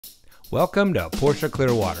Welcome to Porsche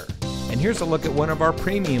Clearwater, and here's a look at one of our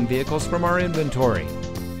premium vehicles from our inventory.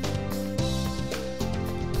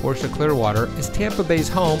 Porsche Clearwater is Tampa Bay's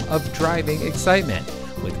home of driving excitement,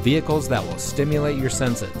 with vehicles that will stimulate your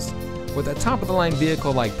senses. With a top-of-the-line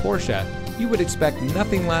vehicle like Porsche, you would expect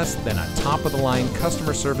nothing less than a top-of-the-line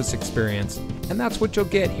customer service experience, and that's what you'll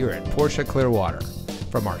get here at Porsche Clearwater.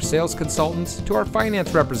 From our sales consultants to our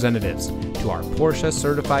finance representatives to our Porsche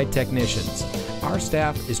certified technicians, our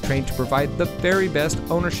staff is trained to provide the very best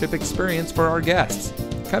ownership experience for our guests.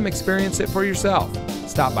 Come experience it for yourself.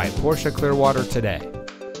 Stop by Porsche Clearwater today.